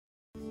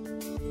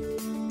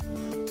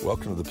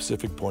Welcome to the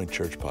Pacific Point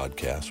Church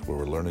podcast, where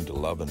we're learning to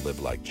love and live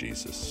like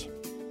Jesus.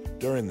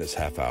 During this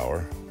half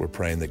hour, we're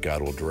praying that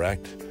God will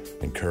direct,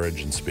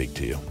 encourage, and speak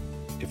to you.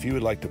 If you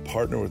would like to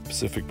partner with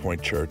Pacific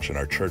Point Church and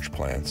our church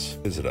plans,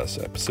 visit us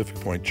at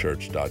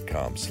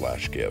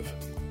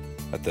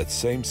pacificpointchurch.com/give. At that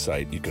same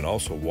site, you can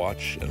also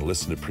watch and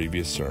listen to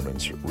previous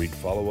sermons, read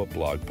follow-up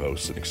blog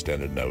posts and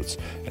extended notes,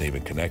 and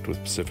even connect with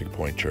Pacific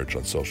Point Church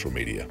on social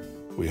media.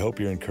 We hope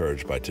you're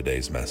encouraged by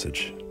today's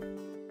message.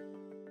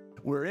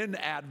 We're in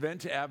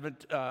Advent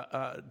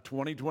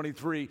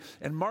 2023,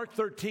 and Mark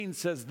 13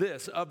 says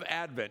this of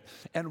Advent,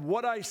 "And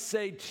what I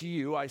say to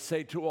you, I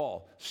say to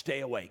all,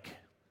 stay awake."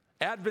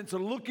 Advent's a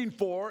looking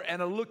for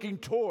and a looking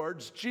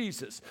towards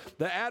Jesus.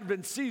 The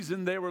Advent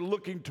season, they were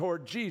looking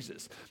toward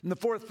Jesus. And the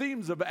four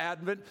themes of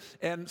Advent,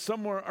 and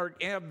somewhere our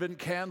Advent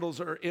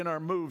candles are in our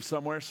move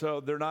somewhere,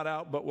 so they're not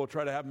out, but we'll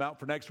try to have them out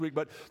for next week.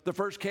 But the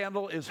first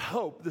candle is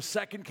hope. The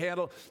second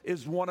candle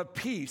is one of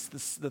peace.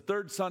 The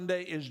third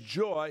Sunday is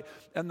joy.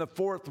 And the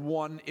fourth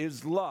one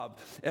is love.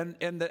 And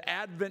the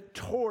Advent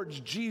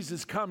towards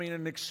Jesus coming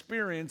and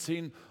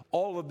experiencing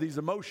all of these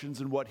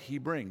emotions and what he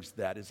brings.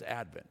 That is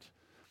Advent.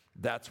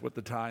 That's what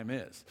the time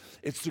is.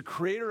 It's the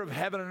creator of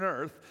heaven and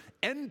earth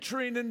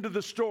entering into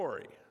the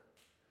story.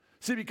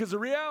 See, because the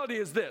reality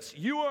is this: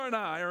 you and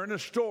I are in a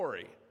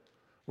story.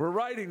 We're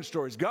writing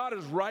stories. God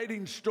is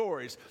writing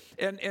stories.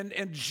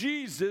 And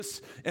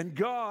Jesus and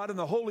God and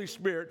the Holy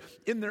Spirit,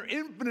 in their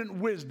infinite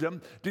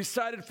wisdom,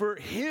 decided for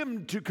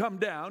him to come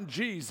down,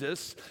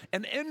 Jesus,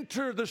 and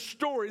enter the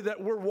story that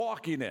we're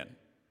walking in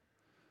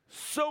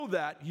so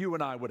that you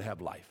and I would have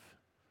life.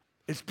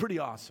 It's pretty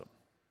awesome.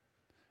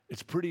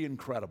 It's pretty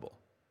incredible.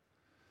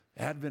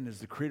 Advent is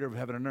the creator of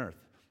heaven and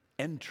earth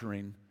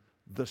entering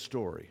the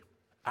story,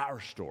 our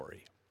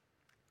story.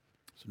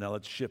 So now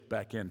let's shift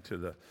back into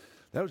that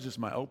was just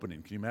my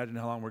opening. Can you imagine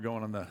how long we're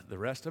going on the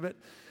rest of it?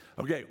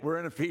 Okay, we're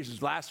in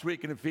Ephesians. Last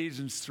week in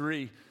Ephesians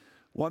 3,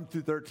 1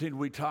 through 13,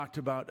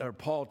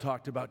 Paul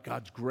talked about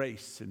God's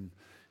grace and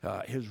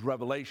his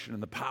revelation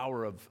and the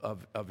power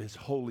of his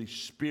Holy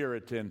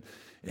Spirit. And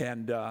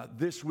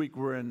this week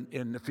we're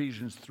in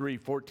Ephesians 3,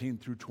 14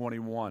 through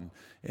 21.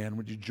 And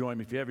would you join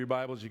me? If you have your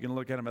Bibles, you can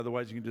look at them.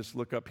 Otherwise, you can just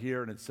look up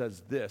here, and it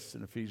says this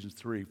in Ephesians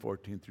 3,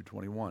 14 through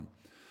 21.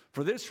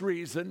 "For this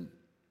reason,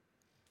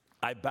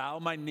 I bow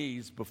my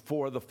knees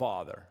before the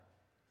Father,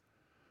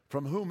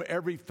 from whom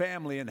every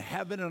family in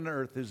heaven and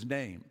earth is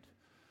named,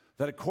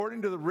 that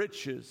according to the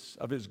riches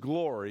of his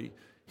glory,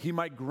 he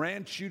might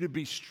grant you to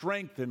be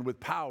strengthened with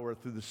power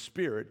through the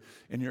Spirit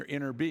in your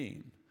inner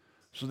being,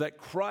 so that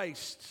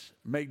Christ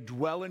may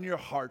dwell in your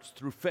hearts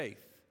through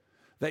faith,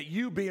 that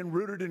you, being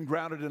rooted and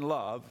grounded in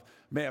love,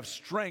 may have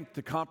strength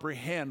to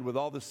comprehend with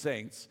all the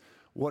saints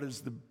what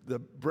is the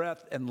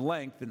breadth and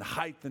length and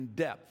height and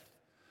depth,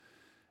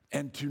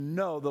 and to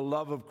know the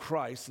love of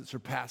Christ that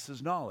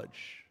surpasses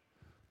knowledge,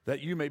 that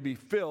you may be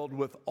filled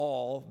with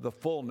all the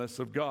fullness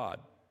of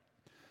God.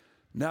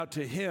 Now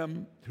to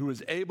him who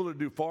is able to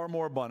do far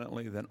more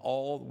abundantly than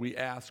all we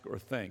ask or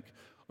think,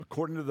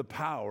 according to the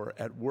power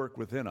at work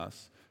within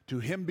us, to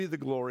him be the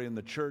glory in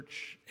the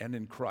church and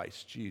in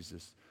Christ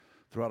Jesus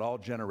throughout all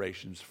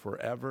generations,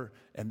 forever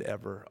and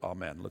ever.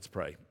 Amen." Let's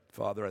pray.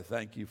 Father, I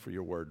thank you for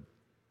your word.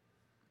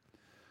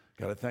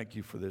 God, I thank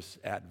you for this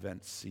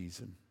Advent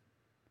season,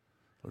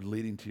 Lord,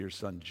 leading to your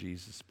son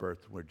Jesus'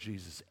 birth, where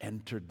Jesus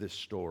entered this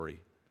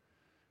story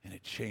and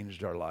it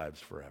changed our lives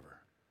forever.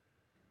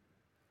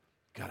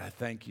 God, I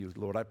thank you,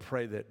 Lord. I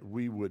pray that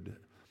we would,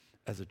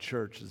 as a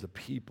church, as a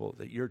people,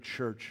 that your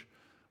church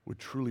would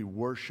truly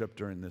worship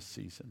during this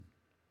season.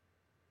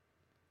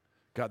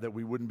 God, that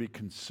we wouldn't be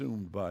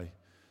consumed by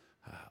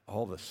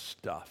all the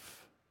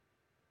stuff,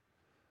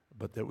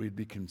 but that we'd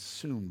be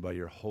consumed by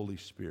your Holy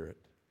Spirit.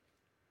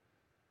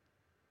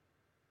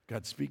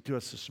 God, speak to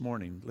us this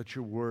morning. Let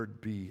your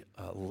word be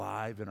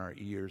alive in our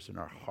ears, in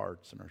our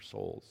hearts, and our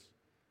souls.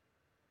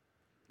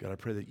 God, I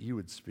pray that you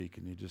would speak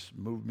and you just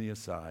move me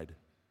aside.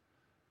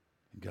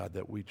 And God,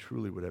 that we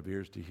truly would have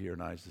ears to hear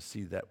and eyes to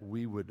see, that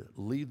we would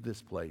leave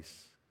this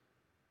place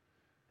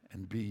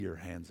and be your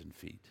hands and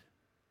feet.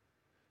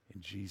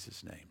 In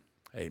Jesus' name,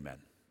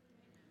 amen.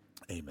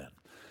 Amen.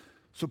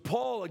 So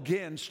Paul,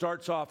 again,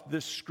 starts off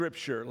this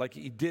scripture like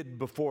he did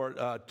before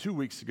 2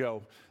 weeks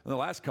ago, in the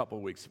last couple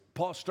of weeks.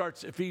 Paul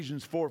starts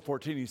Ephesians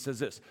 4:14. He says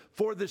this: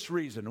 "For this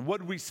reason." And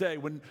what do we say?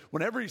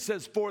 Whenever he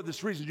says "for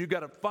this reason," you got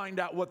to find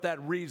out what that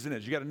reason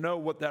is. You got to know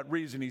what that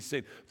reason he's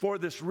saying. For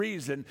this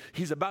reason,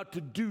 he's about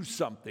to do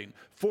something.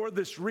 For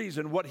this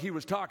reason, what he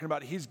was talking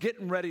about, he's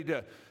getting ready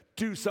to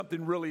do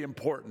something really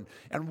important.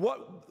 And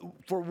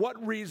for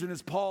what reason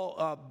is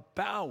Paul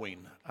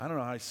bowing? I don't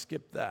know how I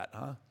skipped that,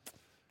 huh?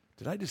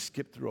 Did I just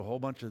skip through a whole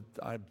bunch of,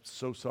 I'm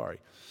so sorry.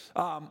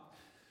 For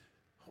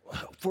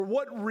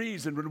what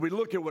reason, when we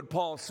look at what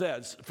Paul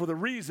says, for the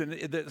reason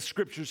that the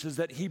scripture says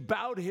that he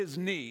bowed his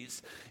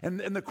knees.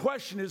 And the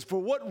question is,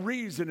 for what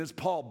reason is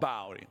Paul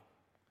bowing?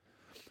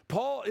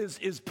 Paul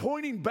is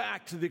pointing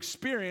back to the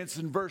experience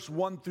in verse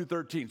 1 through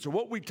 13. So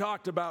what we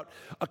talked about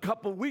a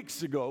couple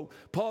weeks ago,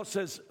 Paul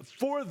says,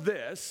 "For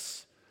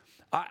this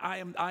I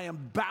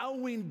am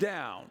bowing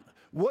down.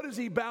 What is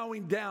he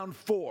bowing down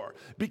for?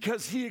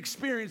 Because he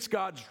experienced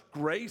God's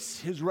grace,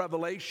 his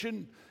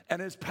revelation,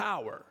 and his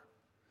power.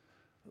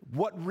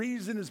 What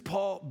reason is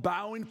Paul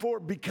bowing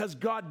for? Because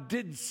God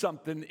did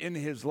something in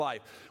his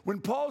life. When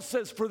Paul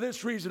says, for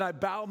this reason I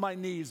bow my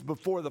knees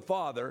before the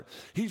Father,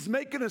 he's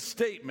making a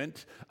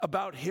statement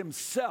about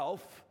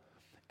himself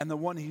and the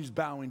one he's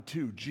bowing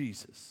to,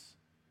 Jesus.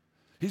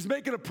 He's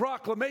making a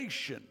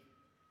proclamation.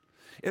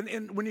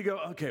 And when you go,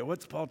 okay,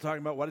 what's Paul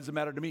talking about? Why does it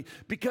matter to me?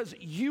 Because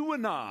you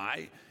and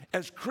I,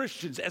 as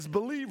Christians, as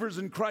believers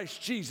in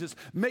Christ Jesus,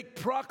 make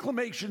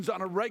proclamations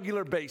on a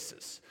regular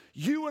basis.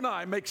 You and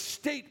I make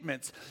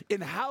statements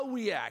in how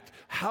we act,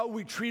 how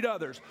we treat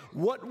others,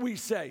 what we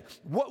say,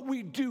 what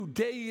we do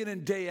day in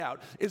and day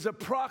out is a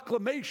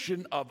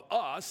proclamation of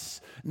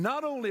us,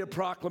 not only a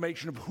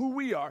proclamation of who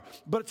we are,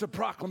 but it's a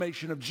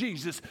proclamation of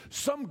Jesus,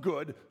 some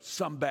good,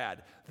 some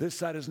bad. This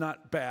side is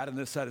not bad and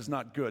this side is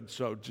not good,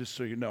 so just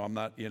so you know, I'm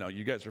not,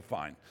 you guys are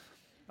fine.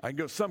 I can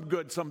go some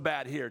good, some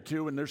bad here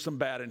too, and there's some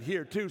bad in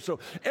here too, so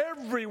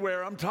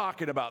everywhere I'm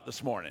talking about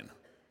this morning.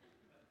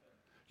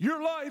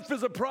 Your life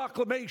is a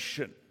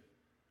proclamation.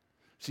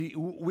 See,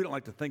 we don't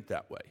like to think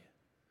that way.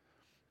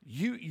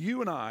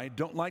 You and I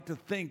don't like to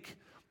think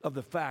of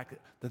the fact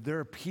that there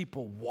are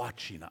people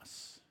watching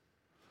us.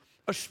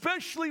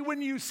 Especially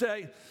when you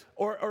say,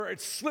 or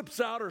it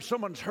slips out, or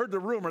someone's heard the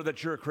rumor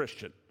that you're a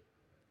Christian.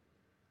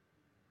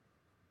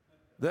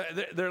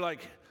 They're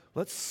like,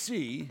 let's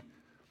see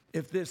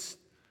if this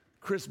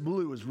Chris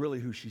Blue is really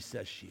who she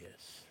says she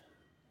is.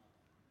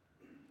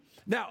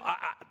 Now,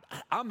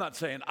 I'm not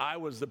saying I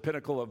was the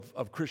pinnacle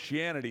of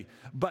Christianity,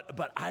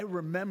 but I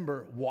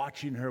remember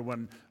watching her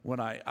when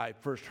I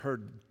first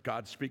heard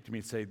God speak to me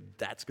and say,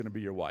 that's going to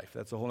be your wife.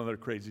 That's a whole other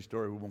crazy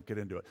story. We won't get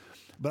into it.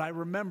 But I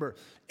remember,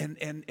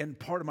 and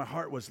part of my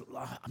heart was,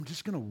 I'm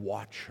just going to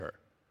watch her.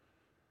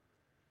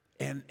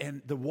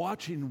 And the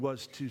watching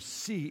was to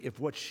see if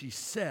what she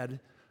said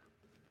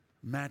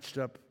matched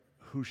up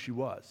who she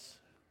was.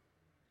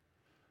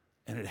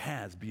 And it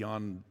has,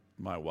 beyond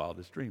my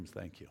wildest dreams.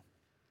 Thank you.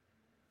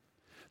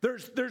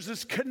 There's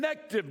this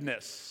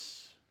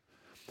connectiveness.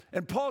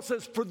 And Paul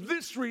says, for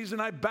this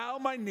reason, I bow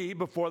my knee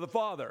before the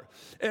Father.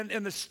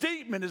 And the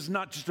statement is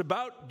not just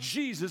about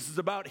Jesus, it's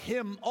about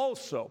him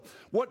also.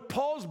 What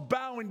Paul's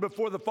bowing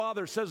before the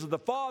Father says of the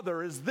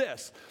Father is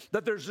this,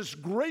 that there's this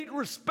great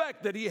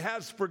respect that he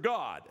has for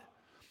God.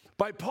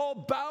 By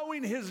Paul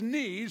bowing his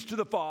knees to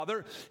the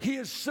Father, he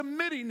is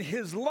submitting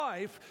his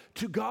life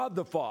to God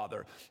the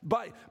Father.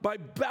 By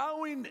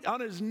bowing on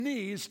his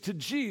knees to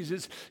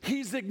Jesus,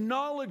 he's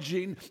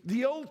acknowledging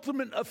the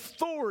ultimate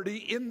authority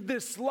in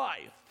this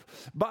life.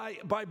 By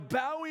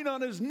bowing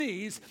on his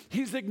knees,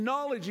 he's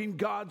acknowledging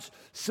God's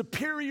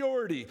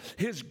superiority,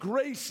 his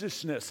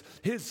graciousness,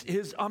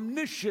 his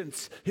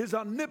omniscience, his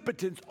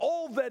omnipotence,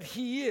 all that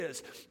he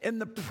is.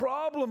 And the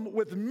problem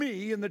with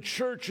me and the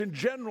church in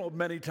general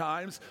many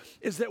times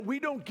is that we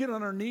don't get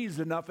on our knees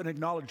enough and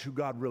acknowledge who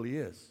God really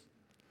is.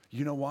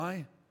 You know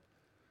why?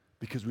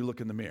 Because we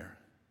look in the mirror.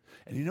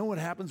 And you know what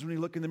happens when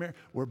we look in the mirror?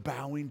 We're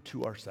bowing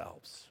to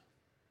ourselves.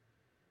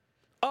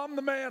 I'm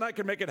the man, I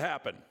can make it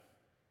happen.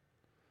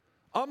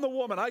 I'm the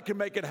woman, I can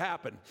make it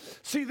happen.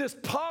 See, this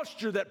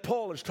posture that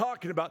Paul is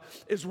talking about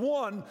is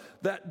one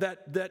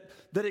that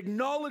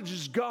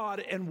acknowledges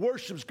God and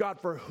worships God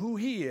for who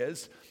he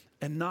is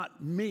and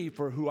not me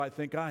for who I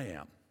think I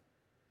am.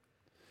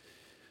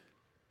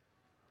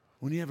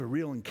 When you have a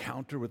real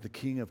encounter with the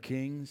King of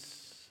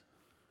Kings,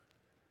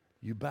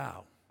 you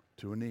bow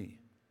to a knee.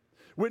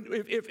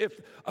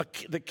 If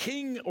the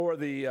king or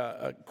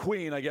the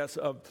queen, I guess,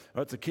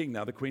 it's a king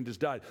now, the queen just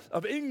died,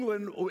 of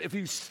England, if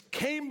he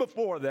came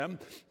before them,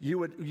 you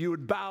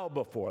would bow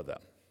before them.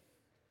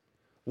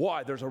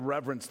 Why? There's a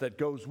reverence that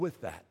goes with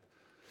that.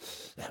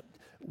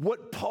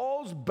 What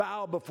Paul's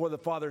bow before the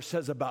Father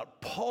says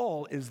about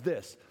Paul is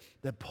this,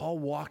 that Paul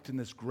walked in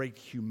this great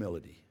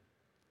humility,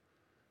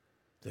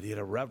 that he had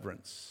a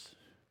reverence.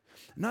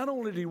 Not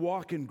only did he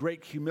walk in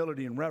great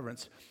humility and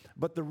reverence,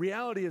 but the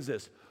reality is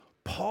this,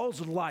 Paul's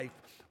life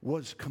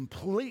was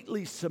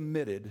completely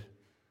submitted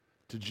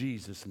to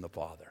Jesus and the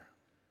Father.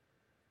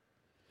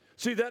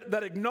 See,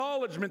 that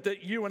acknowledgement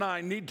that you and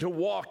I need to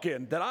walk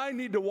in, that I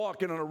need to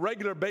walk in on a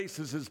regular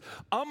basis is,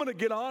 I'm going to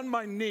get on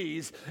my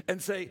knees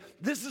and say,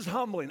 this is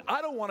humbling.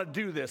 I don't want to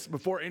do this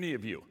before any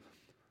of you.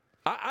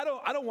 I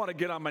don't want to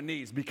get on my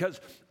knees because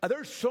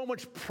there's so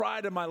much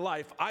pride in my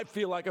life, I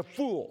feel like a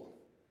fool.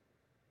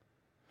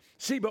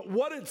 See, but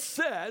what it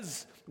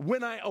says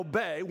when I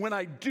obey, when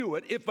I do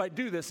it, if I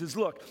do this, is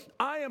look,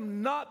 I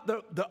am not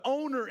the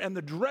owner and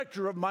the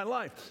director of my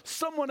life.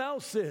 Someone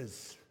else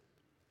is.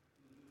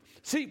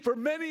 See, for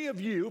many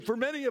of you, for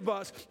many of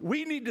us,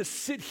 we need to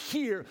sit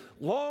here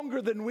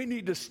longer than we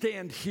need to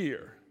stand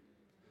here.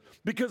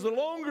 Because the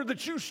longer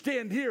that you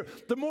stand here,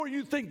 the more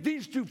you think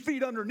these 2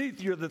 feet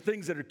underneath you are the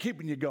things that are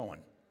keeping you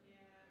going.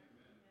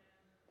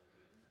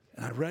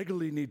 And I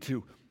regularly need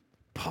to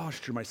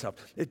posture myself.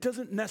 It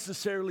doesn't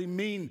necessarily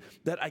mean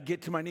that I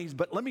get to my knees,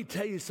 but let me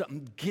tell you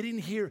something. Getting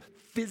here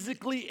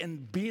physically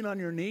and being on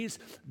your knees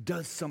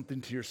does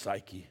something to your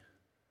psyche.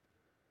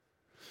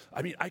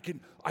 I mean, I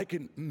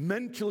can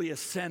mentally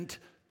assent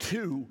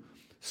to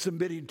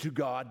submitting to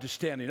God, to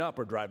standing up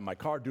or driving my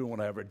car, doing what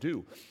I ever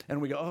do. And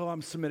we go, oh,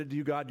 I'm submitted to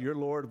you, God. You're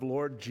Lord of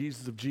Lord,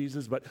 Jesus of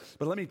Jesus. But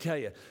let me tell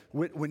you,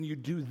 when you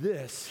do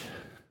this,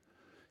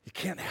 you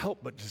can't help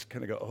but just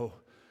kind of go, oh,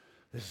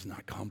 this is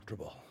not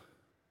comfortable.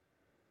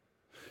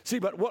 See,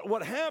 but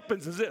what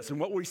happens is this, and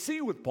what we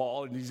see with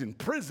Paul, and he's in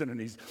prison, and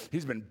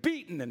he's been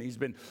beaten, and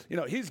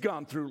he's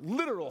gone through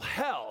literal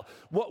hell.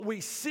 What we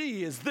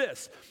see is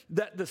this,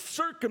 that the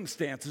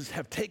circumstances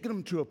have taken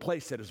him to a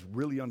place that is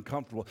really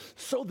uncomfortable,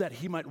 so that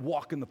he might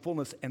walk in the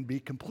fullness and be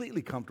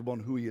completely comfortable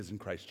in who he is in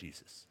Christ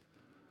Jesus.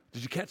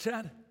 Did you catch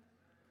that?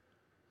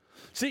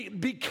 See,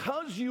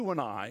 because you and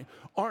I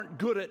aren't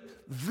good at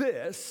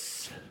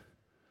this,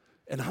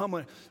 and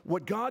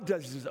what God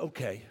does is,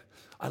 okay,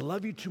 I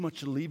love you too much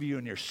to leave you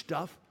in your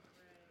stuff.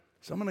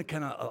 So I'm going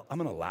to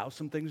allow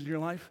some things in your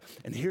life.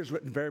 And here's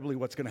invariably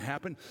what's going to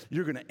happen.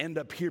 You're going to end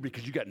up here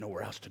because you got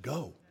nowhere else to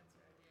go.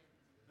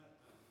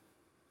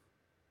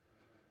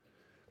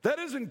 That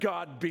isn't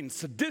God being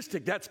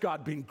sadistic. That's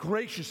God being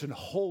gracious and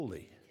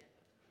holy.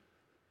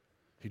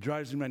 He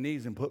drives me to my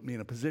knees and put me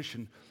in a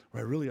position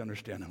where I really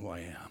understand who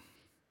I am.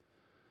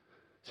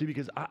 See,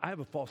 because I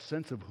have a false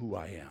sense of who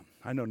I am.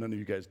 I know none of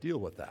you guys deal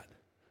with that.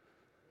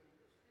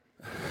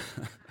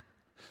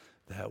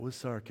 That was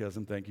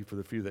sarcasm. Thank you for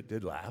the few that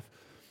did laugh.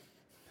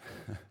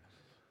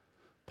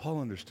 Paul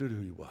understood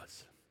who he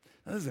was.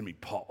 That doesn't mean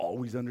Paul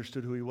always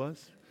understood who he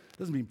was. It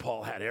doesn't mean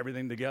Paul had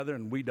everything together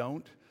and we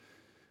don't.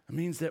 It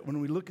means that when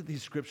we look at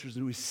these scriptures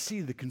and we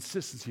see the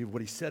consistency of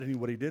what he said and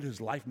what he did,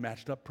 his life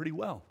matched up pretty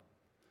well.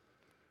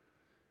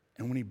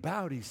 And when he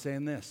bowed, he's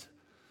saying this,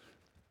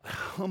 I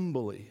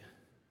humbly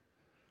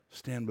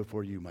stand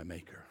before you, my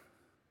maker.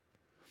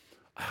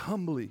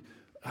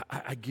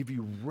 I give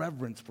you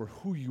reverence for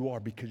who you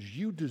are because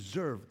you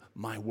deserve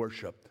my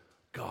worship,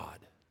 God.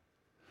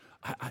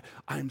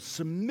 I'm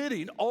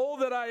submitting all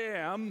that I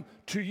am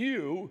to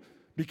you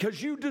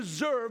because you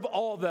deserve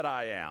all that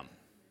I am.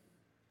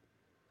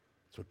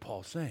 That's what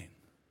Paul's saying.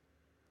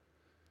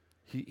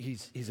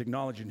 He's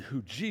acknowledging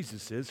who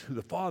Jesus is, who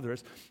the Father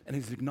is, and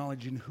he's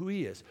acknowledging who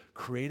he is,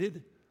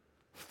 created,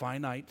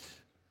 finite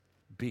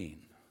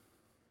being.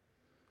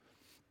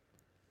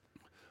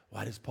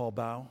 Why does Paul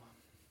bow?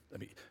 I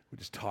mean, we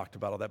just talked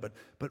about all that,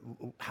 but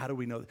how do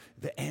we know?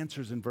 The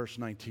answer is in verse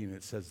 19.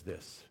 It says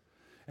this,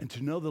 and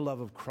to know the love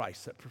of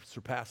Christ that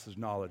surpasses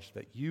knowledge,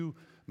 that you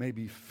may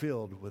be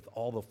filled with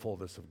all the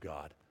fullness of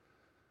God.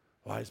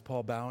 Why is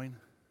Paul bowing?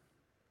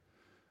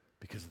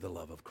 Because of the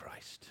love of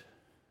Christ.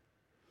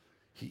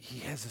 He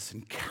has this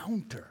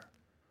encounter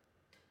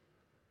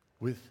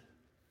with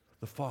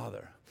the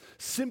Father.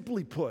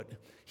 Simply put,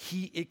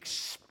 he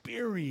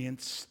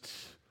experienced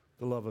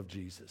the love of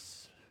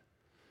Jesus.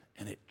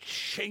 And it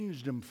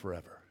changed him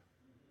forever.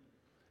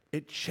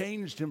 It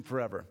changed him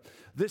forever.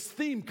 This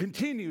theme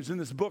continues in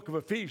this book of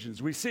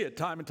Ephesians. We see it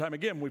time and time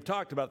again. We've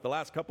talked about it the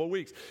last couple of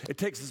weeks. It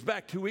takes us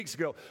back 2 weeks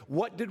ago.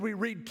 What did we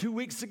read 2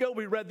 weeks ago?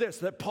 We read this,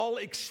 that Paul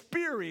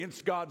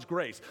experienced God's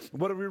grace.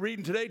 What are we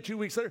reading today, 2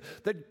 weeks later?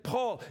 That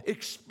Paul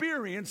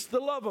experienced the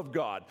love of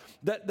God.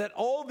 That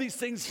all these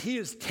things he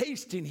is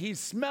tasting, he's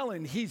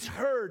smelling, he's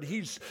heard,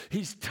 he's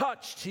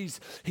touched, he's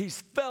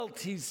felt,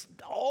 he's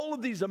all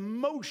of these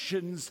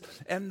emotions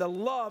and the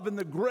love and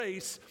the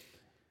grace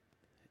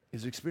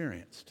is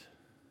experienced.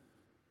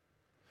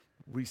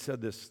 We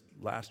said this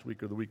last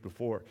week or the week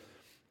before,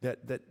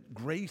 that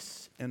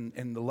grace and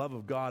the love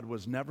of God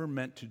was never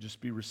meant to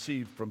just be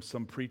received from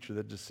some preacher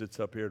that just sits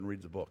up here and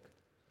reads a book.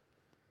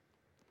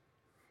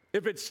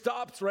 If it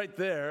stops right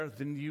there,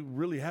 then you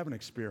really haven't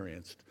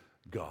experienced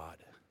God.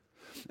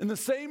 In the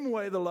same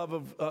way, the love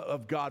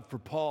of God for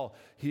Paul,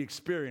 he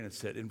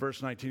experienced it. In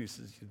verse 19, he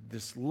says,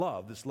 this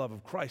love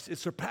of Christ, it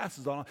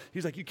surpasses all.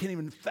 He's like, you can't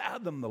even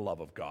fathom the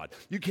love of God.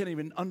 You can't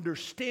even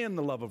understand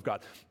the love of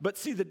God. But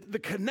see, the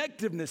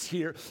connectiveness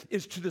here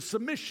is to the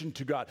submission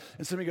to God.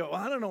 And some of you go,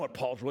 well, I don't know what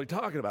Paul's really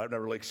talking about. I've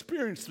never really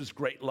experienced this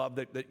great love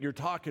that you're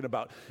talking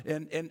about.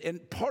 And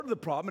part of the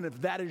problem, and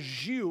if that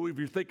is you, if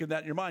you're thinking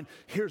that in your mind,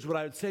 here's what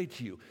I would say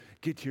to you.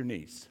 Get to your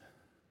knees.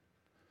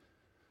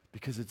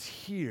 Because it's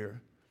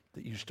here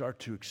that you start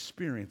to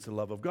experience the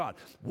love of God.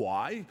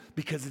 Why?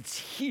 Because it's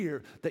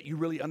here that you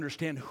really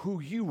understand who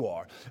you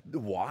are.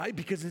 Why?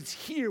 Because it's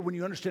here when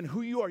you understand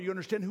who you are, you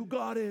understand who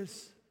God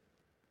is.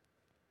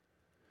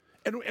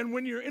 And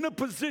when you're in a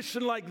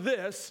position like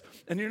this,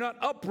 and you're not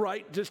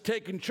upright, just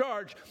taking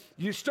charge,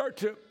 you start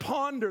to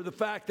ponder the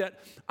fact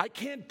that I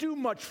can't do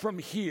much from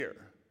here.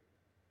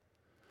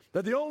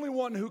 That the only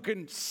one who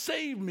can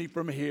save me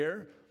from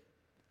here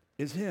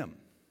is Him.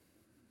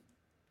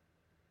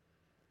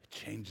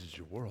 Changes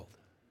your world.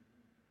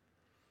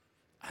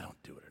 I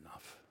don't do it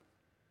enough.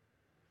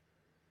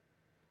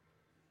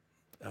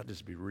 I'll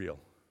just be real.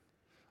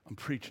 I'm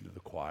preaching to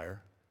the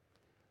choir.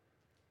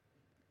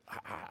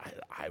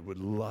 I would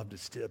love to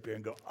sit up here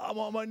and go, I'm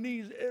on my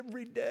knees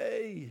every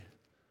day.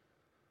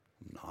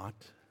 I'm not.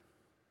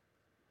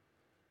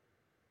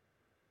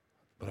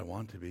 But I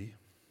want to be.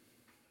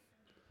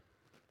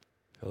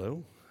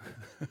 Hello?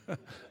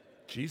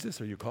 Jesus,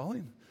 are you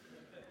calling?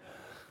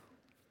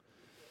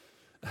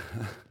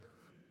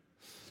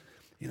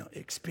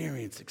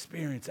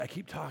 Experience. I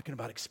keep talking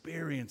about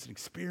experience and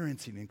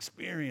experiencing and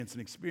experience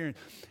and experience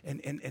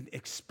and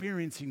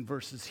experiencing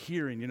versus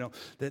hearing,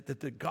 that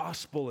the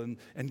gospel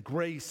and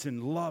grace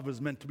and love is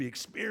meant to be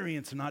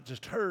experienced and not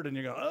just heard. And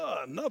you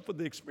go, enough with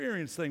the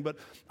experience thing. But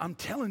I'm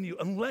telling you,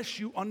 unless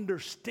you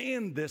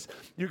understand this,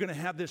 you're going to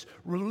have this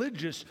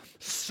religious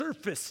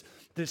surface,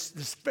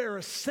 this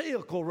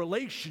pharisaical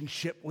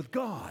relationship with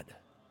God.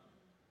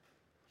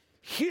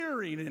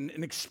 Hearing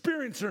and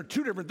experiencing are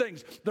two different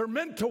things. They're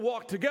meant to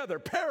walk together,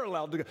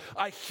 parallel together.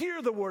 I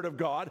hear the word of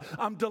God,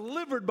 I'm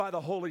delivered by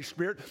the Holy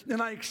Spirit,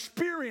 and I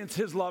experience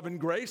his love and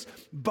grace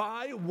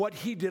by what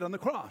he did on the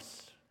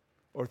cross,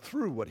 or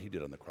through what he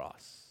did on the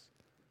cross.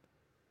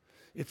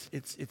 It's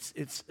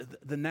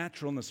the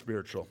natural and the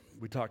spiritual.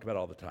 We talk about it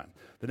all the time.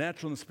 The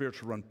natural and the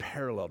spiritual run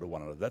parallel to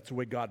one another. That's the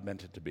way God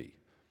meant it to be.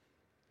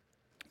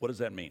 What does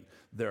that mean?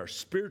 There are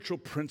spiritual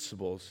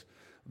principles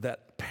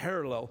that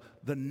parallel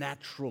the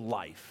natural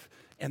life.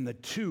 And the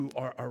two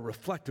are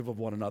reflective of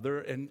one another,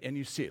 and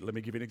you see it. Let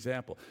me give you an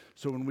example.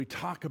 So when we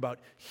talk about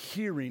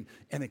hearing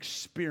and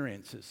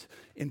experiences,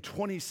 in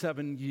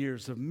 27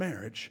 years of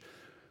marriage,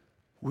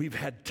 we've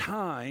had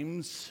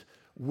times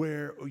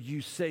where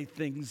you say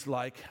things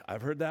like,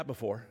 I've heard that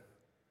before.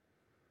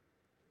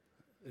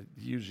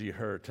 Usually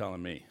her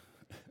telling me,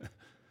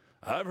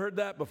 I've heard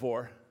that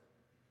before.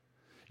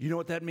 You know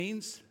what that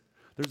means?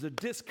 There's a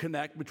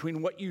disconnect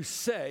between what you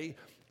say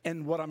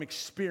and what I'm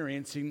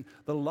experiencing,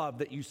 the love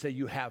that you say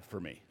you have for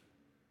me.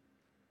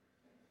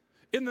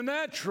 In the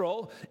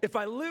natural, if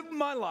I lived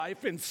my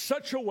life in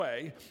such a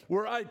way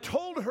where I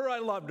told her I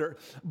loved her,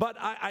 but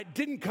I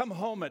didn't come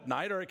home at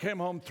night, or I came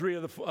home 3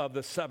 of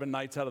the 7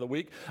 nights out of the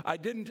week, I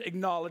didn't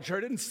acknowledge her,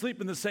 I didn't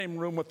sleep in the same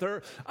room with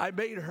her, I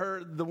made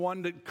her the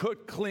one that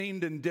cooked,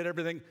 cleaned, and did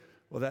everything.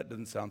 Well, that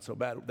doesn't sound so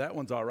bad. That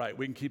one's all right.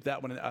 We can keep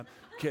that one. I'm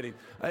kidding.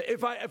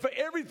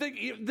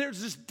 If there's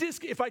this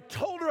disc. If I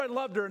told her I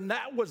loved her and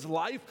that was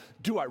life,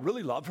 do I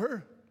really love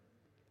her?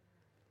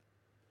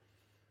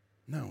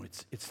 No,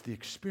 it's the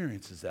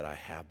experiences that I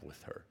have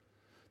with her,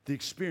 the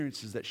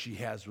experiences that she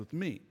has with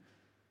me,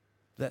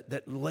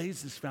 that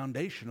lays this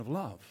foundation of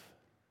love.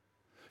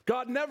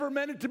 God never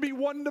meant it to be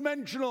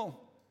one-dimensional.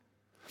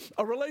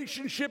 A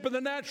relationship in the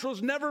natural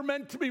is never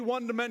meant to be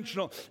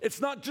one-dimensional. It's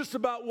not just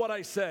about what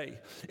I say.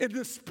 In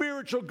the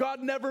spiritual,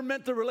 God never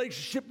meant the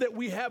relationship that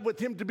we have with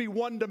him to be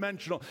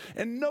one-dimensional.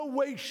 In no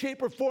way,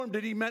 shape, or form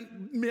did he mean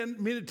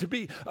it to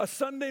be a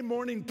Sunday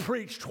morning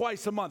preach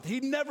twice a month. He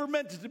never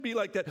meant it to be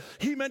like that.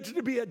 He meant it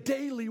to be a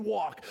daily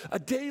walk, a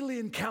daily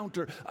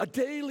encounter, a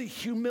daily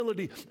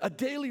humility, a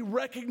daily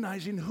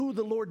recognizing who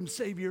the Lord and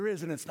Savior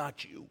is, and it's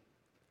not you.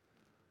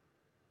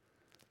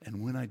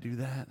 And when I do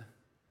that,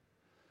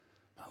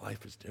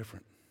 life is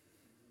different.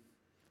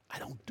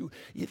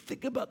 You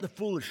think about the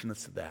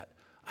foolishness of that.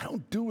 I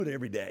don't do it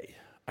every day.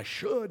 I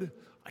should.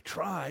 I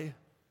try.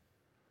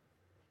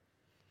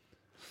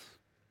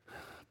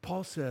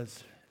 Paul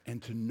says,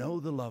 and to know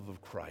the love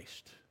of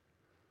Christ,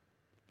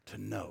 to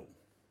know.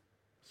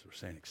 So we're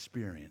saying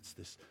experience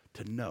this,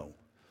 to know.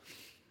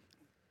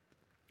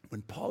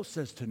 When Paul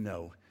says to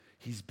know,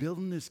 he's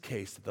building this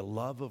case that the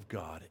love of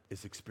God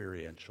is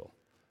experiential,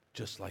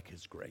 just like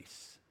his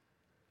grace.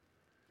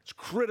 It's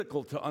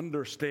critical to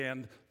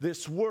understand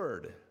this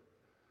word.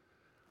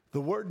 The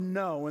word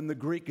know in the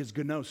Greek is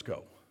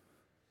gnosko.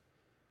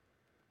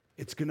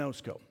 It's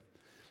gnosko.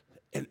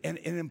 And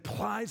it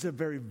implies a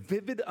very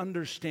vivid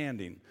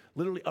understanding,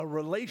 literally a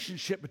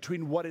relationship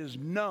between what is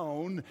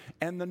known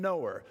and the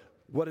knower.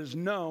 What is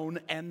known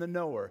and the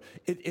knower.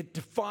 It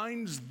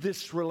defines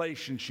this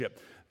relationship.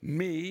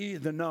 Me,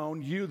 the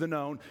known, you, the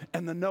known,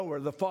 and the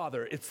knower, the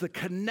Father. It's the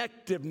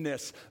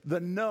connectiveness. The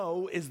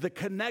know is the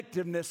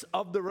connectiveness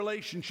of the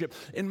relationship.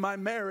 In my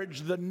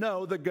marriage, the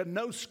know, the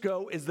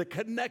gnosko, is the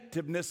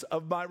connectiveness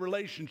of my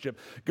relationship.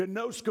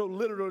 Gnosko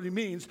literally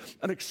means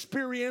an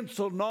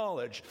experiential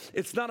knowledge.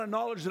 It's not a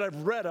knowledge that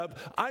I've read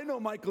of. I know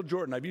Michael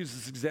Jordan. I've used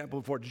this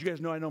example before. Did you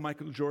guys know I know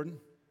Michael Jordan?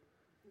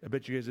 I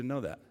bet you guys didn't know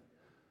that.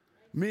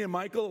 Me and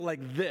Michael,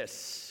 like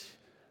this.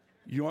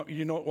 You want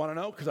to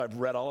know? Because I've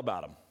read all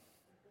about him.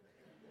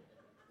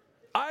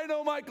 I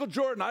know Michael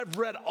Jordan. I've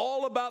read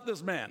all about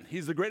this man.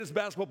 He's the greatest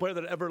basketball player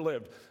that ever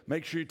lived.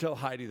 Make sure you tell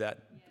Heidi that,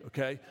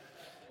 okay?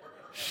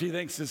 She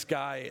thinks this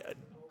guy,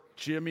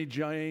 Jimmy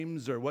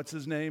James, or what's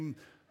his name?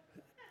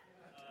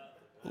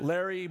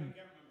 Larry's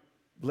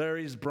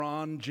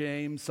Braun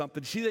James,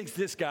 something. She thinks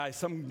this guy,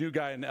 some new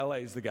guy in LA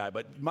is the guy,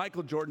 but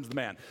Michael Jordan's the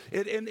man.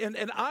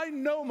 And I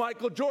know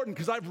Michael Jordan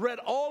because I've read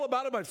all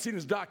about him. I've seen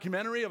his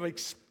documentary. I've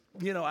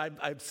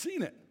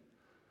seen it.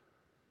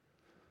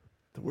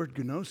 The word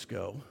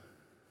gnosko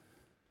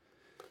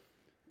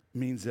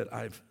means that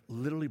I've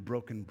literally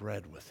broken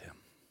bread with him.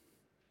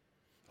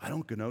 I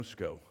don't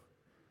gnosko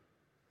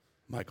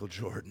Michael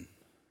Jordan.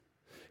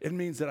 It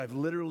means that I've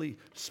literally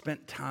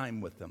spent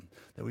time with them,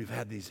 that we've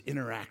had these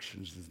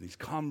interactions, these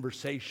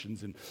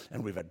conversations,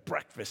 and we've had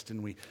breakfast,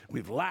 and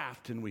we've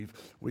laughed, and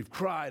we've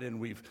cried, and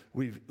we've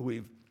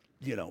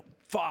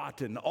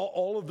fought, and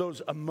all of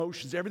those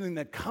emotions, everything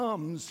that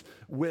comes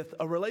with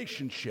a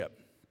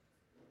relationship.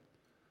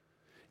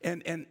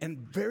 And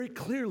very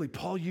clearly,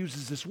 Paul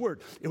uses this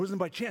word. It wasn't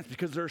by chance,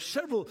 because there are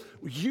several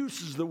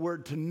uses of the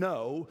word to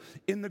know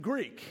in the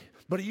Greek,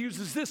 but he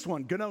uses this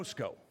one,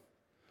 gnosko.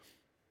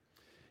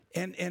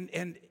 And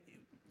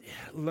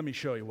let me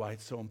show you why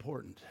it's so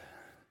important.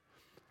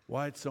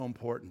 Why it's so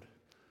important.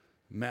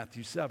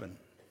 Matthew 7.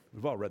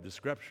 We've all read the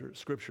scripture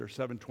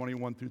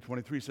 7:21 through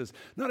 23 says,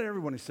 "Not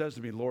everyone who says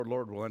to me, 'Lord,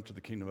 Lord,' will enter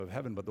the kingdom of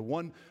heaven, but the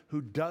one who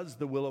does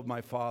the will of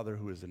my Father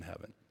who is in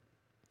heaven.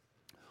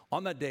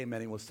 On that day,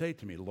 many will say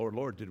to me, 'Lord,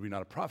 Lord, did we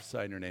not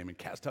prophesy in your name and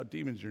cast out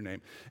demons in your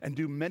name and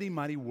do many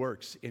mighty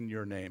works in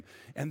your name?'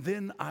 And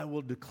then I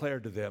will declare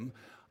to them,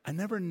 'I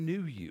never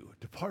knew you.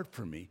 Depart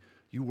from me,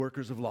 you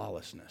workers of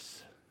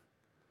lawlessness.'"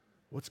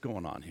 What's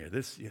going on here?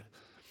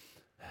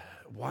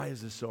 Why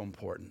is this so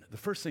important? The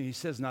first thing he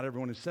says, not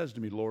everyone who says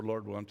to me, 'Lord,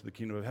 Lord,' will enter the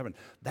kingdom of heaven.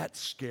 That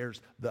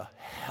scares the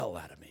hell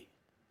out of me.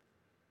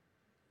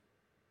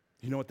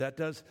 You know what that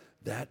does?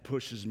 That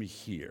pushes me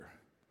here.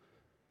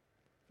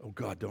 Oh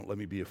God, don't let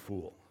me be a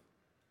fool.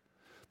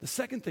 The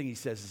second thing he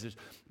says is this,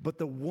 "But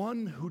the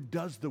one who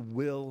does the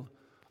will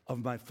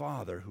of my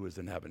Father who is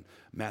in heaven."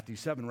 Matthew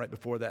 7, right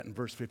before that in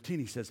verse 15,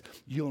 he says,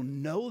 "You'll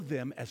know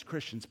them as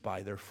Christians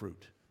by their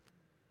fruit."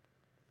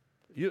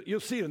 You'll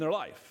see it in their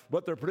life,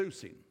 what they're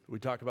producing. We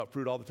talk about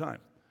fruit all the time.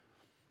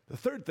 The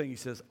third thing he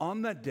says,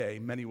 "On that day,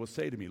 many will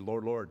say to me,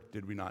 'Lord, Lord,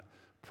 did we not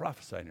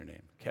prophesy in your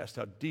name, cast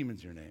out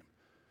demons in your name,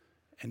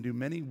 and do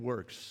many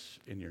works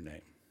in your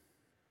name?'"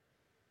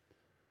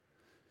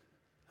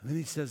 And then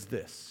he says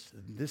this.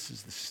 This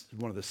is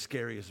one of the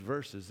scariest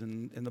verses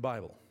in the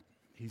Bible.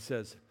 He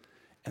says,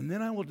 "And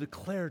then I will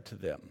declare to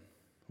them,"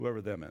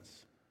 whoever them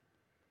is,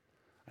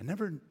 "I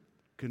never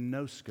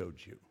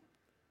gnoskoed you.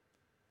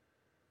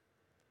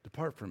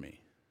 Depart from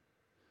me,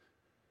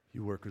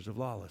 you workers of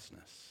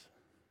lawlessness."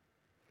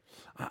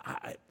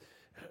 I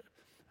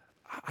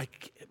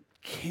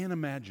can't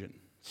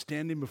imagine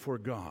standing before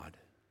God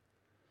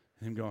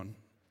and him going,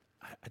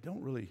 I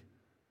don't really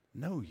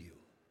know you.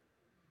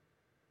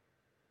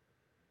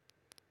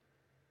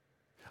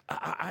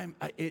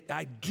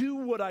 I do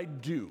what I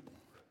do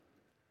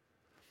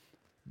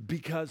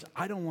because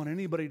I don't want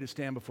anybody to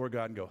stand before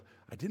God and go,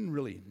 "I didn't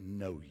really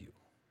know you."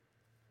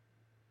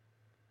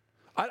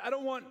 I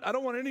don't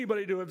want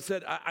anybody to have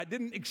said, I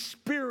didn't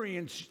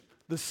experience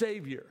the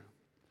Savior.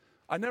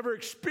 I never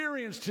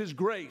experienced his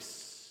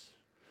grace.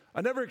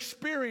 I never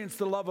experienced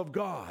the love of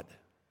God.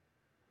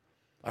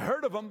 I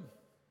heard of him.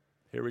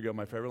 Here we go,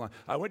 my favorite line.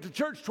 I went to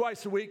church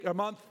twice a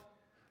month.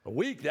 A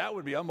week, that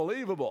would be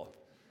unbelievable.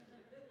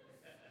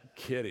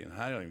 Kidding.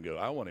 I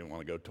wouldn't even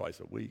want to go twice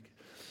a week.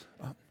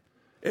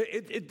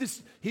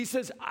 He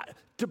says,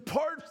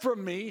 "Depart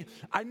from me.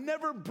 I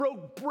never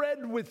broke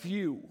bread with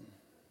you."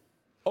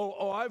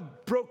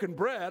 I've broken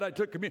bread. I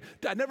took communion.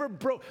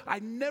 I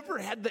never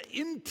had the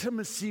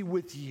intimacy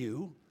with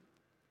you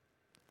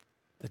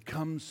that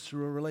comes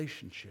through a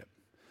relationship.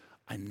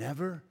 I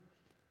never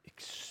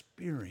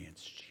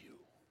experienced you.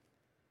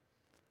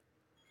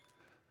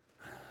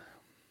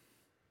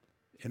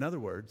 In other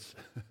words,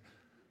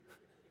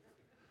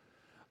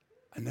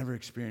 I never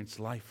experienced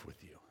life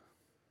with you.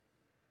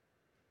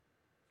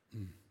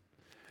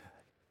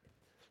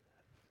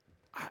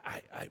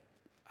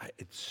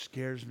 It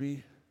scares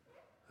me.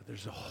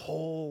 There's a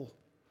whole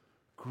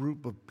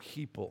group of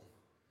people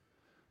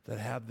that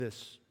have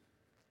this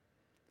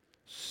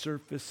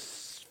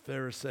surface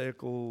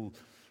Pharisaical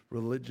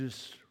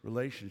religious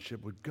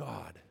relationship with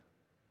God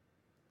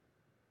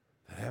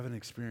that haven't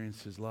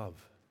experienced his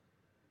love,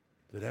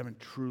 that haven't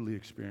truly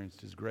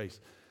experienced his grace.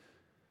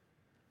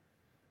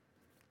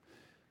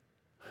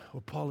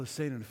 What Paul is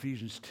saying in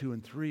Ephesians 2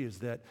 and 3 is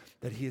that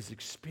he has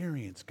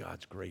experienced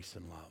God's grace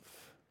and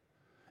love.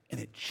 And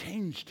it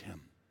changed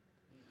him.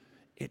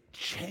 It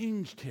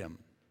changed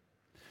him.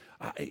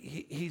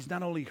 He's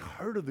not only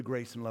heard of the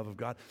grace and love of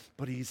God,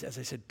 but he's, as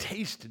I said,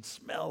 tasted,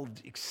 smelled,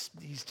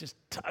 he's just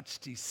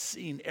touched, he's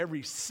seen.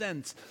 Every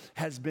sense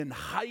has been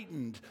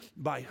heightened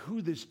by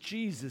who this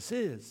Jesus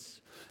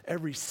is.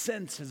 Every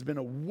sense has been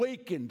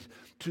awakened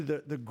to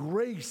the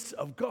grace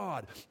of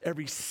God.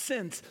 Every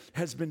sense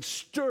has been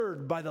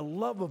stirred by the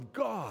love of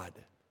God.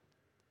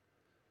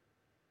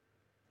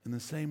 In the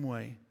same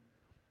way,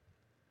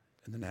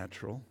 in the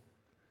natural,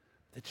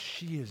 that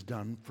she has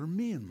done for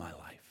me in my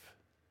life.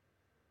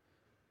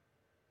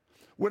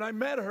 When I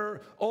met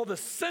her, all the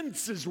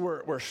senses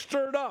were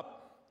stirred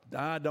up.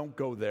 Don't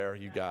go there,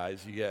 you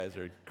guys. You guys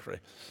are crazy.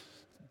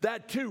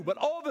 That too, but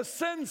all the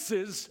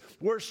senses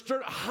were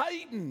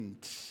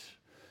heightened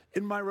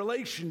in my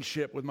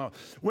relationship with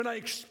when I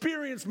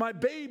experienced my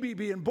baby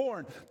being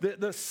born,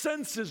 the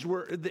senses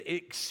were,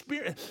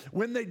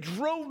 when they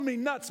drove me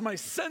nuts, my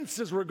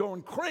senses were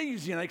going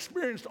crazy and I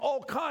experienced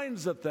all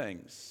kinds of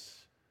things.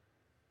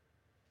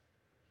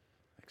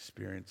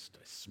 I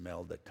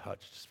smelled, I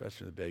touched,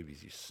 especially the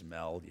babies. You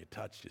smelled, you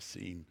touched, you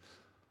seen,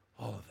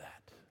 all of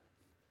that.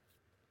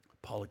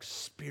 Paul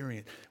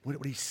experienced,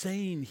 what he's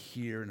saying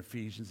here in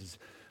Ephesians is,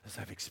 as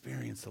I've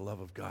experienced the love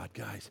of God,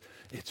 guys,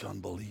 it's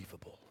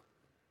unbelievable.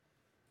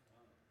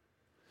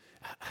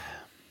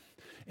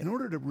 In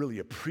order to really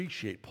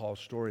appreciate Paul's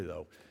story,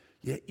 though,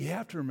 you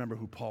have to remember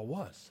who Paul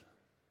was.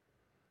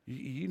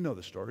 You know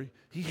the story.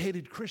 He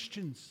hated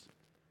Christians.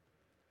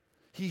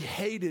 He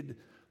hated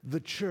the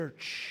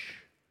church.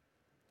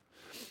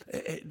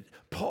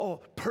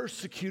 Paul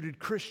persecuted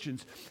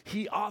Christians.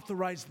 He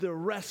authorized the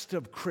arrest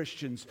of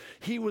Christians.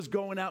 He was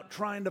going out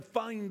trying to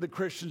find the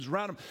Christians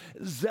around him,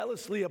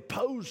 zealously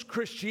opposed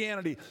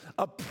Christianity,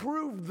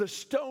 approved the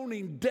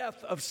stoning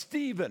death of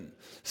Stephen,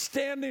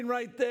 standing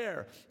right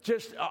there.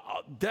 Just,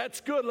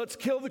 that's good, let's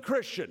kill the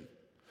Christian.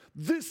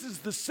 This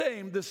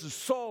is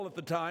Saul at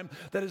the time,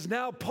 that is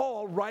now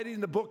Paul writing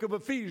the book of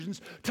Ephesians,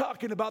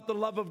 talking about the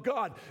love of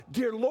God.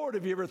 Dear Lord,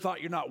 have you ever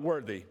thought you're not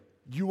worthy?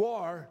 You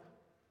are,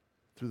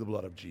 through the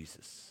blood of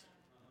Jesus.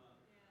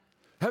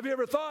 Have you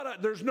ever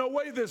thought, there's no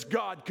way this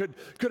God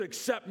could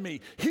accept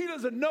me? He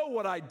doesn't know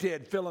what I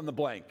did, fill in the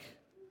blank.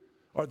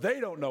 Or they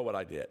don't know what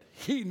I did.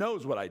 He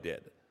knows what I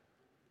did.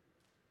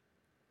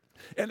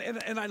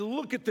 And I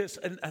look at this,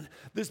 and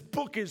this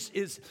book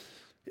is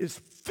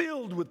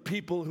filled with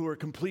people who are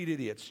complete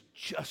idiots,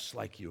 just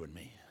like you and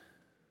me.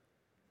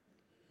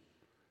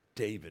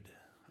 David,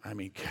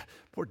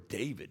 poor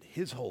David,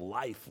 his whole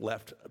life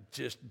left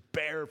just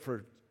bare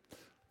for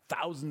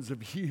thousands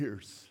of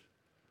years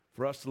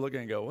for us to look at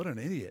and go, what an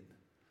idiot.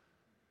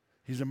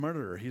 He's a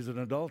murderer, he's an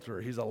adulterer,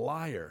 he's a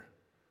liar,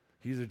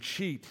 he's a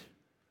cheat.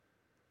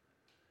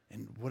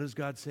 And what does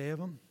God say of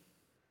him?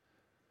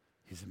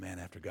 He's a man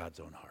after God's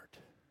own heart.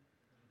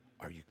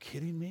 Are you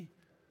kidding me?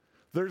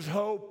 There's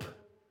hope.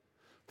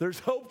 There's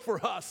hope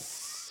for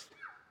us.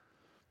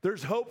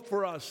 There's hope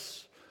for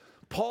us.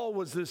 Paul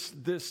was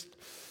this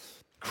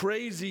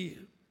crazy,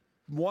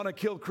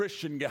 want-to-kill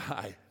Christian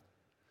guy.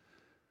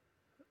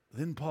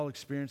 Then Paul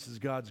experiences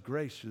God's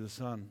grace through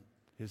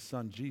his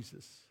son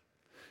Jesus.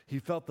 He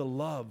felt the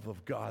love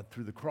of God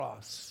through the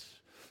cross.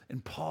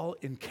 And Paul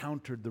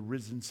encountered the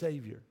risen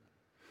Savior.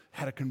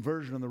 Had a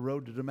conversion on the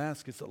road to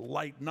Damascus. A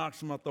light knocks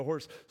him off the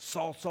horse.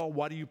 Saul, Saul,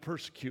 why do you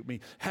persecute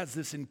me? Has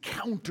this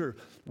encounter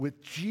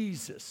with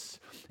Jesus.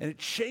 And it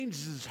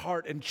changes his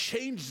heart and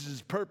changes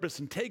his purpose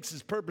and takes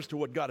his purpose to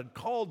what God had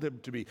called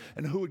him to be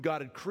and who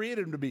God had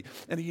created him to be.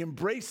 And he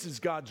embraces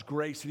God's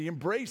grace and he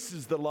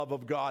embraces the love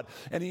of God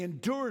and he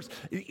endures.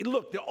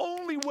 Look, the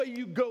only way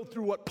you go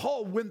through what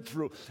Paul went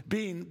through,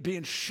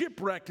 being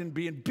shipwrecked and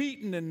being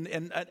beaten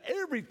and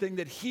everything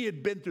that he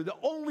had been through, the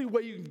only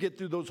way you can get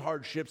through those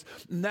hardships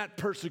and that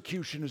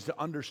persecution is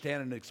to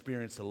understand and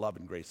experience the love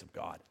and grace of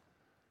God.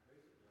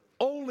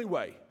 Only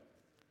way.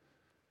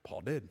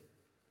 Paul did.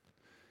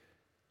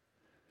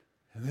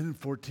 And then in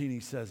 14 he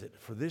says it.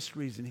 For this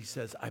reason he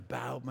says, I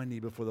bow my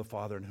knee before the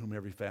Father in whom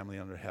every family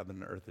under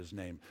heaven and earth is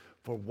named.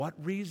 For what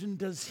reason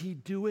does he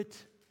do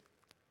it?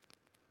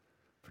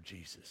 For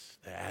Jesus,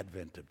 the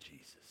advent of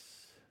Jesus.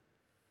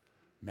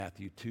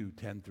 Matthew 2,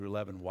 10 through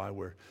 11, why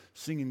we're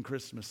singing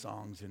Christmas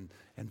songs.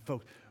 And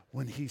folks,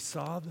 when they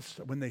saw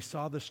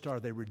the star,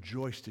 they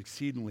rejoiced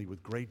exceedingly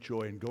with great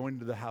joy. And going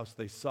to the house,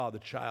 they saw the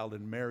child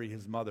and Mary,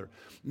 his mother.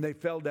 And they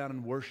fell down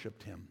and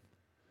worshiped him.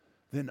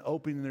 Then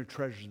opening their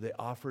treasures, they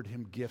offered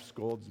him gifts,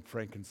 gold and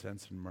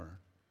frankincense and myrrh.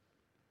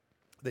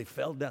 They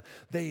fell down.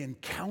 They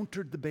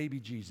encountered the baby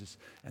Jesus,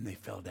 and they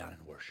fell down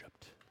and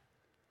worshiped.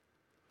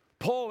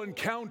 Paul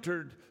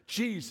encountered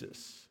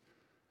Jesus.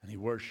 And he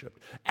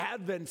worshiped.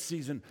 Advent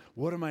season,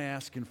 what am I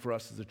asking for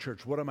us as a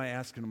church? What am I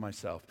asking of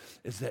myself?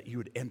 Is that you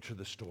would enter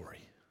the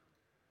story.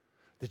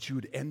 That you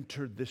would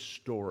enter this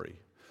story.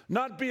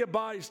 Not be a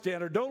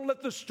bystander. Don't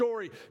let the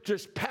story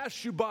just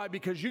pass you by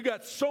because you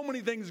got so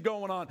many things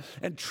going on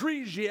and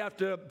trees you have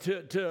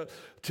to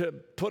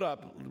put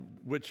up,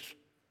 which,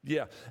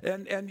 yeah.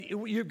 And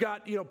you've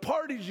got,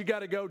 parties you got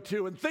to go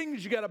to and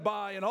things you got to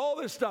buy and all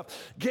this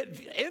stuff.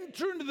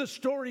 Enter into the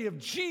story of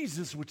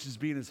Jesus, which is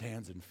being his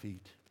hands and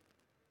feet.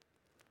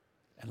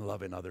 And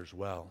loving others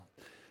well.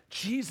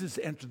 Jesus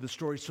entered the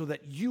story so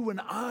that you and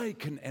I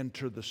can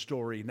enter the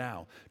story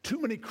now.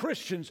 Too many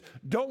Christians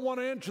don't want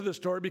to enter the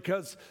story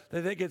because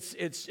they think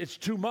it's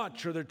too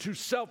much or they're too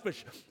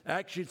selfish.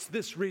 Actually, it's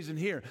this reason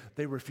here.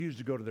 They refuse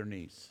to go to their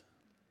knees.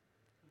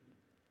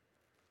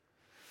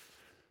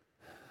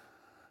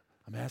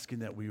 I'm asking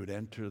that we would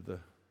enter the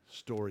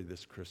story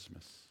this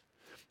Christmas.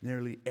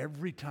 Nearly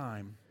every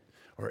time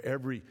or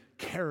every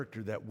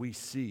character that we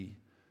see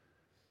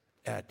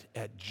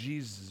at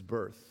Jesus'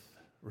 birth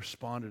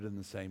responded in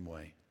the same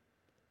way.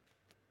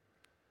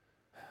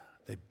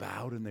 They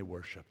bowed and they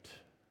worshiped.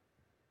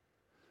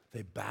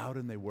 They bowed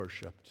and they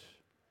worshiped.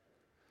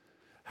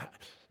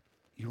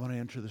 You want to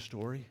enter the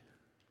story?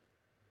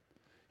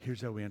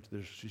 Here's how we enter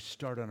this. We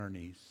start on our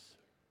knees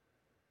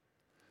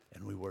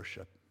and we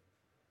worship.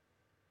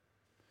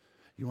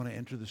 You want to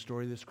enter the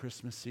story this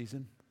Christmas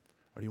season?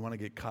 Or do you want to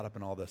get caught up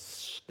in all this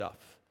stuff?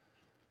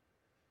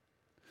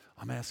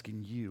 I'm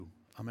asking you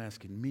I'm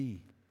asking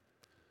me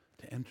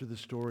to enter the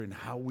story, and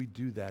how we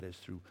do that is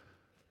through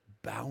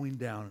bowing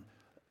down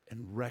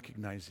and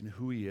recognizing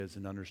who he is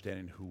and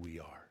understanding who we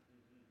are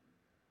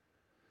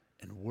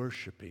and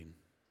worshiping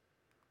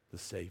the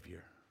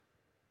Savior.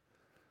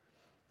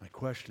 My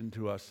question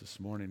to us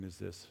this morning is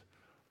this: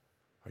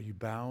 are you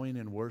bowing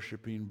and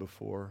worshiping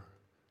before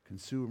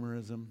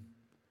consumerism,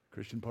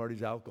 Christian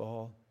parties,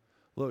 alcohol?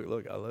 Look,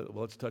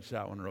 let's touch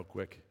that one real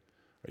quick.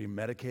 Are you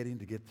medicating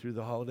to get through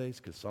the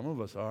holidays? Because some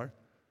of us are.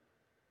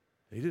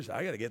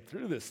 I got to get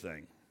through this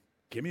thing.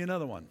 Give me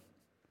another one.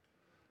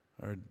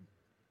 Or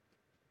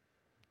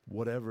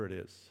whatever it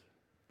is.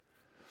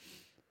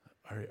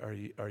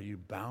 Are you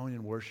bowing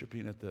and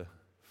worshiping at the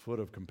foot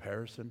of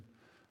comparison?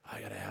 I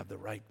got to have the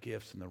right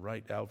gifts and the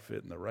right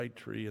outfit and the right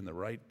tree and the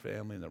right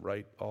family and the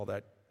right all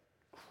that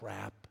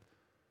crap.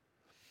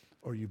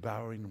 Or are you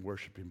bowing and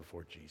worshiping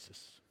before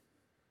Jesus?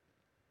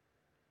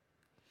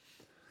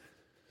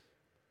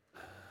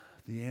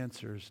 The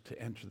answer is to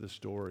enter the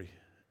story.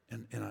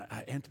 And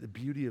I enter, the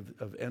beauty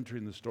of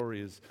entering the story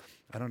is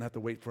I don't have to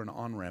wait for an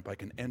on-ramp. I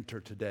can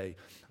enter today.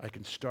 I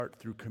can start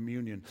through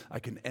communion. I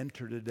can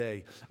enter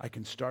today. I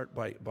can start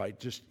by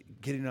just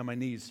getting on my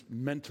knees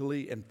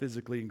mentally and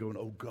physically and going,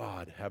 oh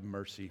God, have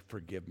mercy,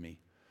 forgive me.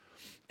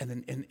 And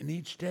then in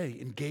each day,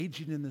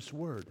 engaging in this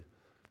word,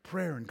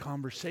 prayer and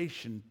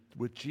conversation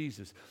with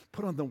Jesus.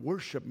 Put on the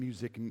worship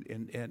music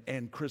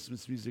and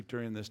Christmas music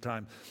during this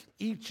time.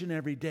 Each and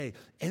every day,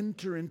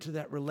 enter into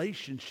that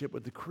relationship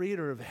with the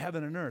creator of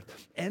heaven and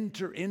earth.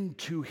 Enter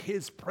into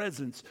his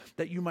presence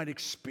that you might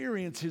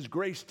experience his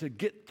grace to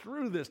get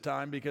through this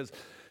time, because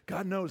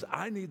God knows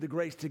I need the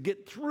grace to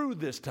get through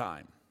this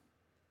time.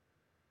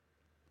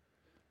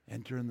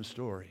 Enter in the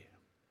story.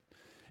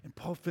 And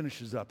Paul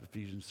finishes up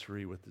Ephesians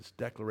 3 with this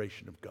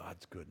declaration of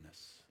God's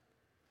goodness.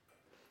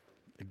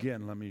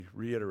 Again, let me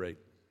reiterate.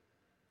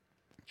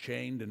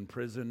 Chained in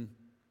prison,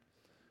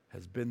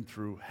 has been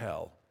through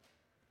hell.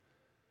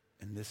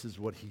 And this is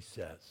what he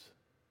says.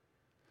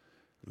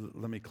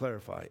 Let me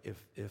clarify.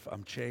 If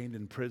I'm chained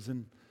in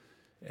prison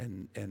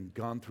and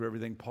gone through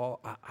everything,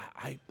 Paul,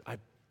 I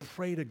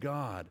pray to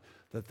God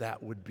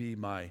that would be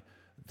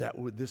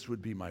this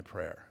would be my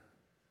prayer.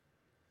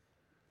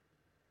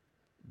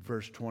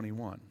 Verse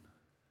 21.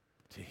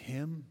 To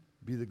him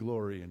be the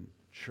glory in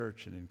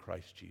church and in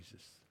Christ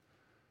Jesus,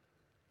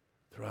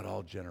 throughout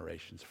all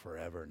generations,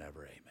 forever and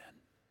ever, amen.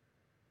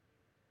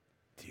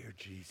 Dear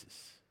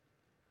Jesus,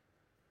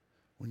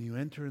 when you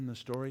enter in the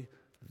story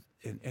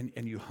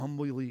and you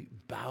humbly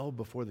bow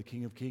before the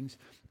King of Kings,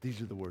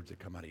 these are the words that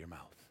come out of your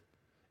mouth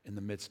in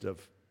the midst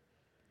of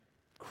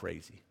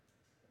crazy.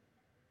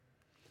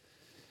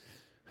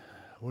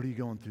 What are you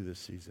going through this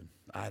season?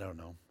 I don't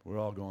know. We're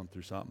all going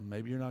through something.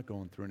 Maybe you're not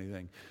going through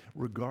anything.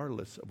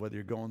 Regardless of whether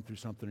you're going through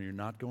something or you're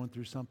not going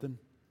through something,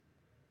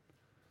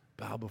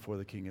 bow before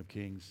the King of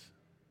Kings.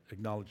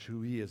 Acknowledge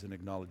who he is and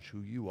acknowledge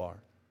who you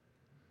are.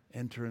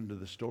 Enter into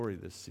the story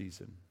this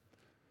season.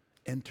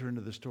 Enter into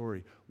the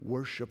story.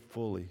 Worship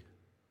fully.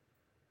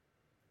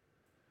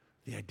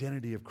 The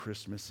identity of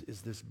Christmas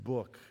is this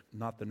book,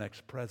 not the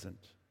next present.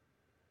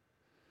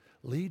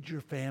 Lead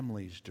your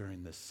families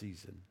during this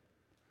season.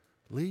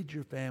 Lead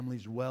your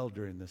families well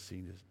during this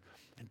season.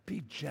 And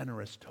be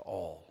generous to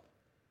all.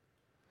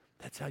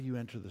 That's how you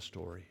enter the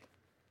story.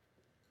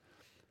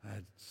 I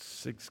had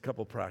 6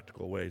 couple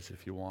practical ways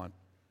if you want.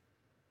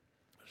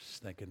 I was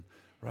just thinking,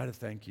 write a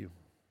thank you.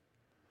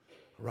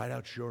 Write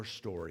out your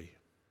story.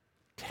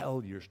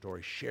 Tell your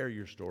story. Share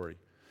your story.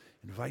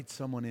 Invite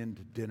someone in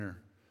to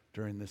dinner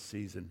during this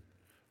season.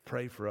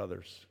 Pray for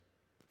others.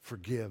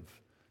 Forgive.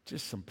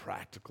 Just some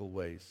practical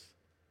ways.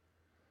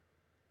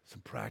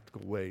 Some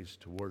practical ways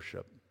to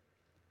worship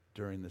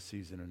during the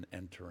season and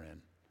enter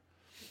in.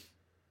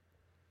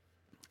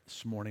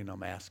 This morning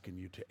I'm asking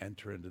you to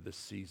enter into this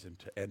season,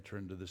 to enter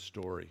into this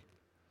story.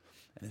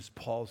 And as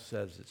Paul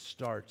says, it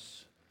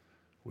starts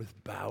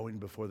with bowing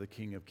before the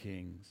King of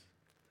Kings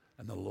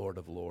and the Lord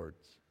of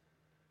Lords.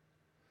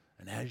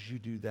 And as you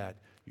do that,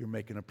 you're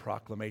making a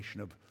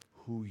proclamation of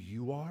who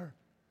you are,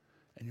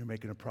 and you're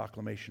making a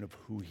proclamation of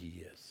who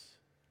he is.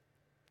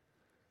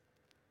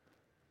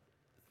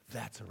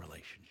 That's a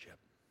relationship.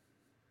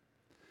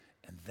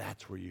 And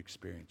that's where you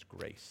experience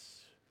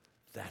grace.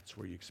 That's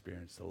where you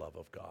experience the love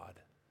of God.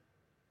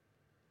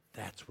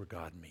 That's where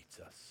God meets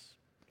us.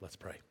 Let's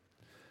pray.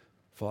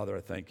 Father, I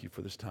thank you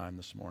for this time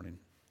this morning.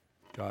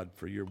 God,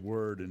 for your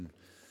word and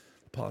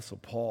Apostle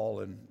Paul.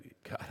 And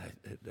God,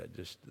 I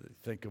just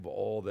think of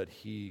all that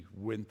he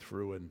went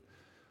through. And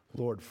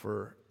Lord,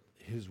 for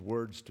his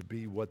words to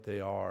be what they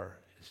are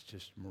is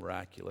just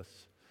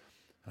miraculous.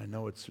 I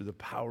know it's through the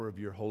power of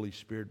your Holy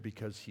Spirit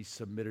because he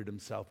submitted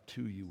himself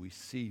to you. We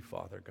see,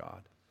 Father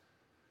God,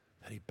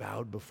 that he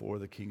bowed before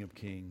the King of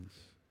Kings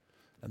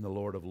and the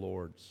Lord of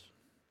Lords.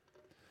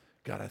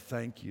 God, I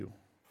thank you.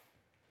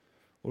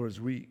 Lord,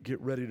 as we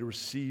get ready to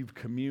receive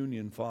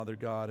communion, Father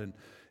God,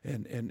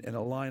 and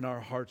align our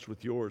hearts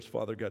with yours,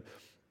 Father God,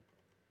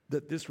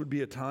 that this would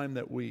be a time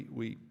that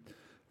we,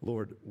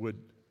 Lord, would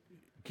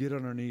get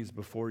on our knees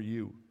before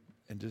you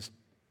and just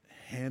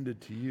hand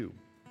it to you.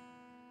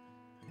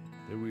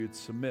 that we would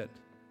submit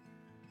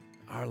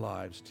our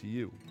lives to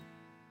you.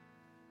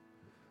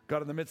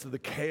 God, in the midst of the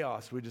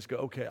chaos, we just go,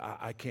 okay,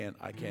 I can't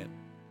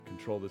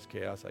control this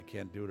chaos. I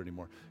can't do it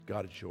anymore.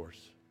 God, it's yours.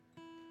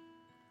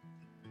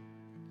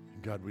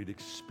 And God, we'd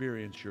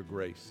experience your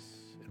grace,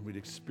 and we'd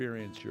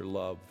experience your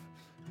love.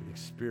 We'd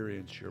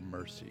experience your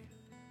mercy.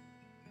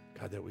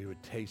 God, that we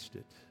would taste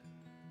it.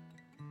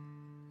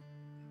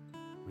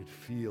 We'd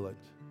feel it.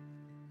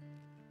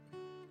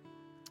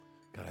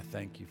 God, I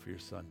thank you for your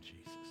son,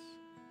 Jesus.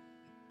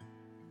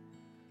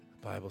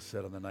 The Bible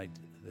said on the night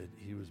that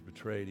he was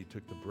betrayed, he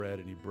took the bread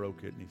and he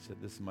broke it, and he said,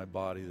 this is my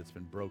body that's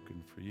been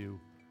broken for you.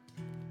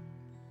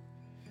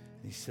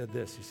 And he said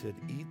this, he said,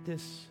 eat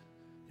this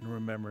in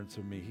remembrance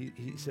of me.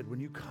 He said, when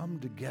you come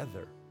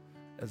together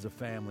as a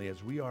family,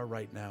 as we are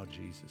right now,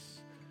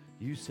 Jesus,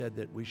 you said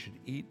that we should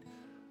eat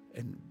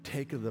and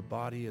take of the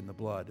body and the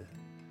blood,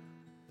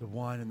 the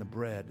wine and the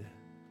bread,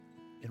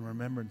 in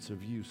remembrance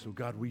of you. So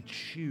God, we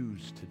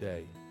choose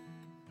today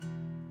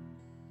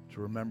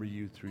to remember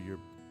you through your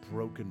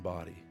broken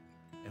body,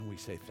 and we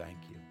say thank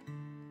you.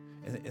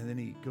 And then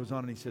he goes on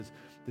and he says,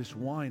 this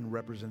wine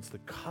represents the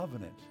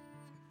covenant.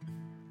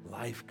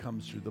 Life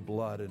comes through the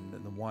blood,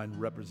 and the wine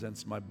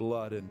represents my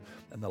blood and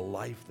the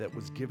life that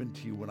was given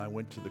to you when I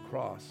went to the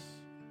cross.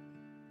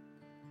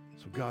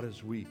 So God,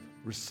 as we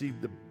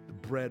receive the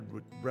bread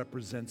that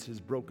represents his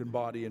broken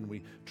body, and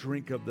we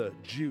drink of the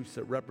juice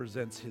that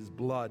represents his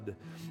blood,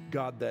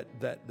 God,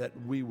 that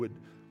we would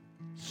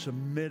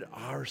submit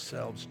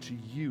ourselves to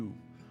you,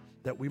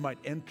 that we might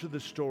enter the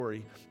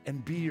story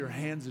and be your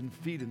hands and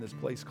feet in this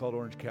place called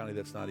Orange County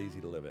that's not easy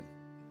to live in.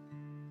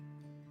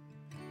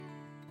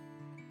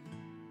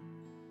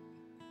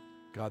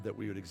 God, that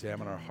we would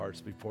examine our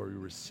hearts before we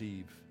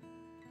receive.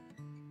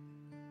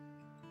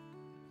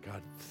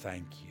 God,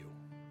 thank you.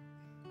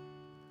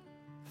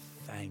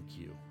 Thank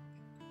you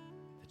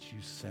that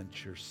you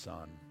sent your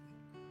son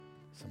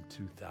some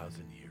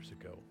 2,000 years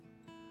ago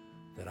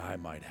that I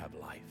might have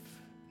life.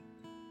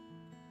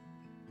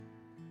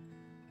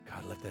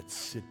 God, let that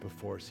sit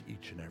before us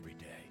each and every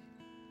day.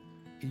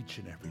 Each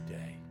and every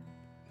day.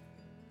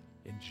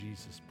 In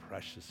Jesus'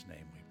 precious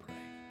name we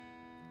pray.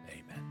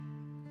 Amen.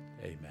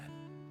 Amen.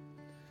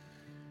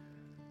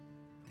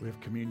 We have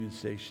communion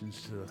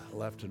stations to the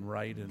left and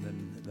right, and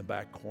then in the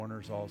back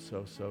corners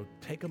also. So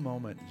take a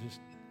moment, just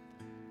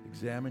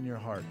examine your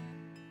heart.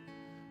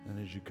 And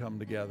as you come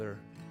together,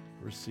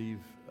 receive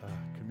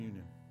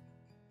communion.